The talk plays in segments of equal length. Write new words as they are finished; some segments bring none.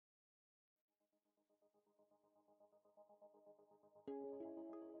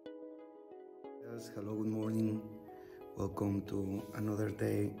Yes, hello, good morning. Welcome to another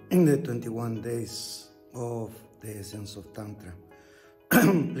day in the 21 days of the essence of Tantra.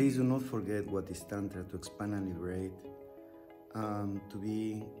 Please do not forget what is Tantra, to expand and liberate, to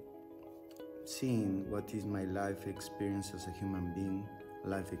be seeing what is my life experience as a human being,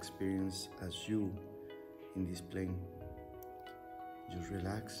 life experience as you in this plane. Just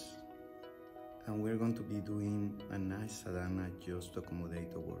relax, and we're going to be doing a nice sadhana just to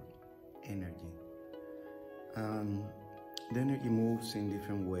accommodate our energy. The energy moves in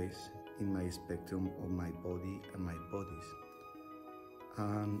different ways in my spectrum of my body and my bodies.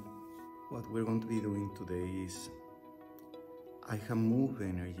 And what we're going to be doing today is, I have moved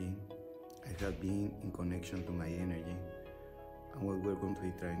energy, I have been in connection to my energy, and what we're going to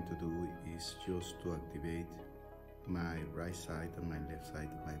be trying to do is just to activate my right side and my left side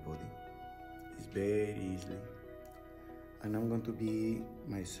of my body. It's very easily, and I'm going to be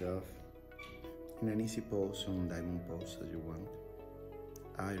myself in an easy pose or diamond pose as you want.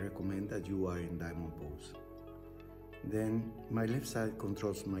 I recommend that you are in diamond pose. Then my left side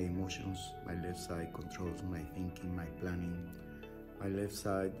controls my emotions, my left side controls my thinking, my planning. My left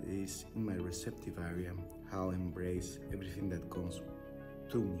side is in my receptive area, how I embrace everything that comes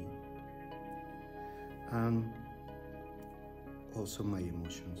to me. And also my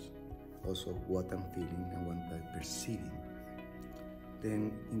emotions, also what I'm feeling and what I'm perceiving.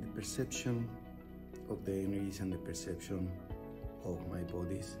 Then in the perception of the energies and the perception of my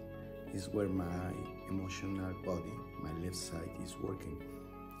bodies is where my emotional body, my left side, is working.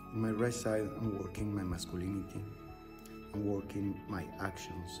 In my right side, I'm working my masculinity, I'm working my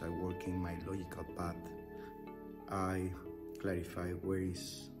actions, I'm working my logical path. I clarify where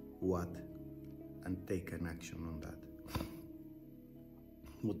is what and take an action on that.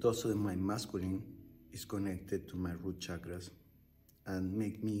 But also my masculine is connected to my root chakras and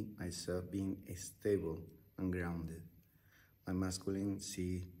make me myself being stable and grounded. My masculine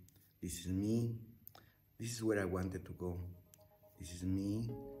see, this is me, this is where I wanted to go, this is me,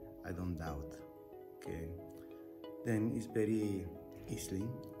 I don't doubt, okay? Then it's very easily,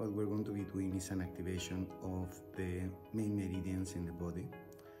 what we're going to be doing is an activation of the main meridians in the body,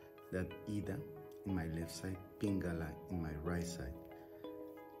 that Ida in my left side, Pingala in my right side.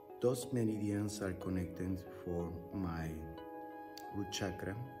 Those meridians are connected for my root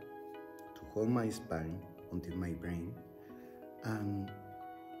chakra to hold my spine until my brain, and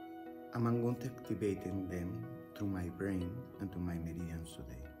I'm going to activate them through my brain and to my meridians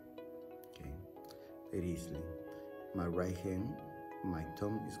today. Okay, very easily. My right hand, my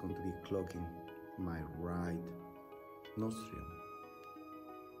thumb is going to be clocking my right nostril,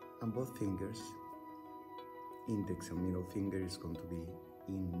 and both fingers, index and middle finger, is going to be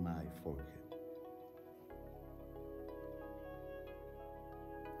in my forehead.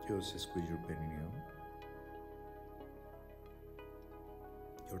 Just squeeze your perineum,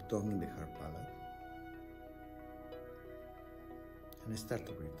 your tongue in the hard palate, and start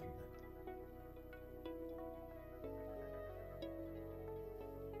to breathe through that.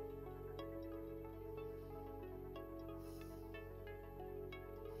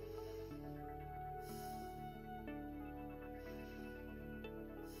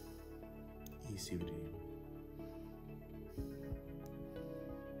 Easy breathing.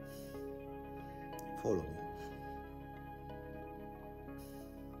 Follow me.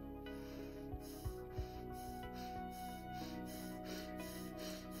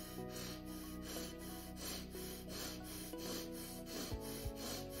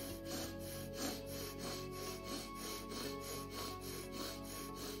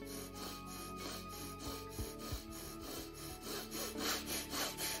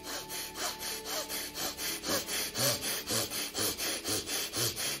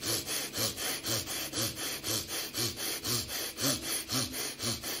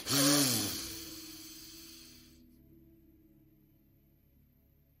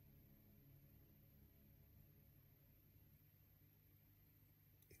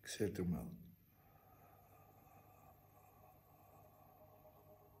 Exhale through mouth.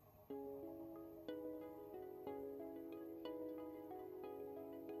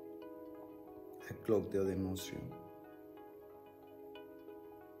 I cloak the other nostril.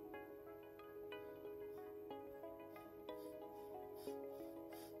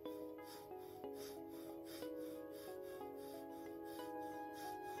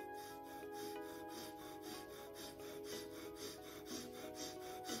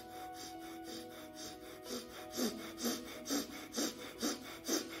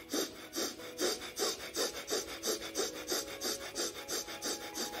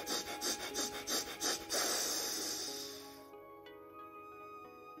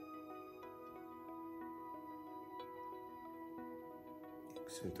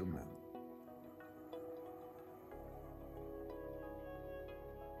 Exhale through mouth.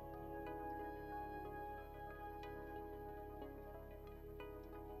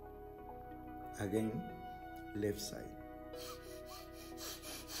 Again, left side.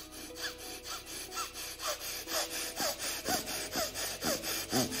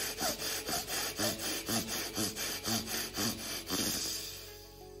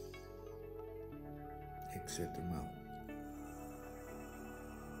 Exhale through mouth.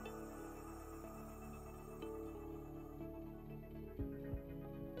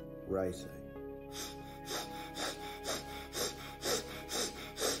 Right side.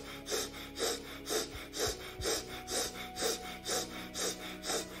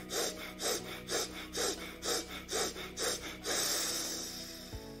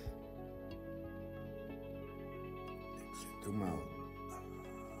 Exhale through mouth.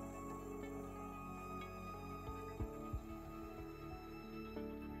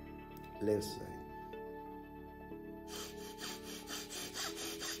 Left side.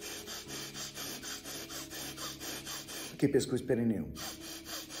 Keep a squeeze perineum.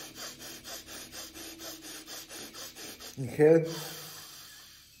 Inhale.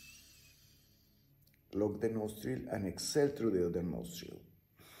 Lock the nostril and exhale through the other nostril.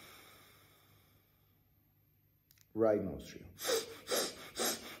 Right nostril.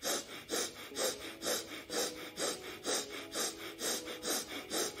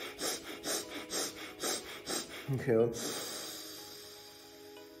 Inhale.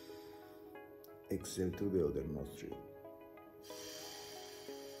 Exhale through the other nostril.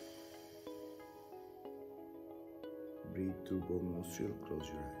 Breathe through both nostrils, close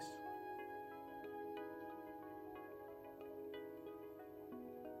your eyes.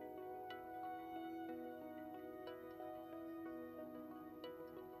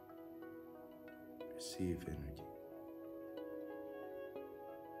 Receive energy.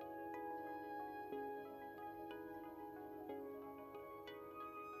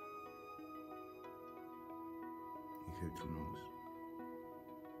 Inhale through nose.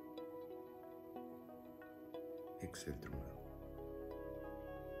 Exhale through mouth.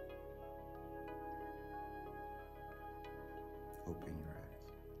 Open your eyes.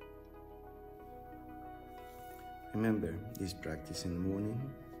 Remember, this practice in the morning,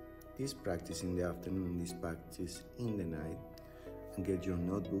 this practice in the afternoon, this practice in the night, and get your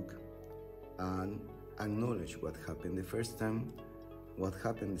notebook and acknowledge what happened the first time, what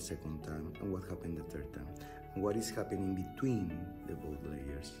happened the second time, and what happened the third time, and what is happening between the both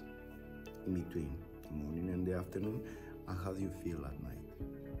layers, in between the morning and the afternoon, and how do you feel at night.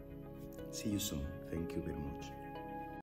 See you soon. Thank you very much.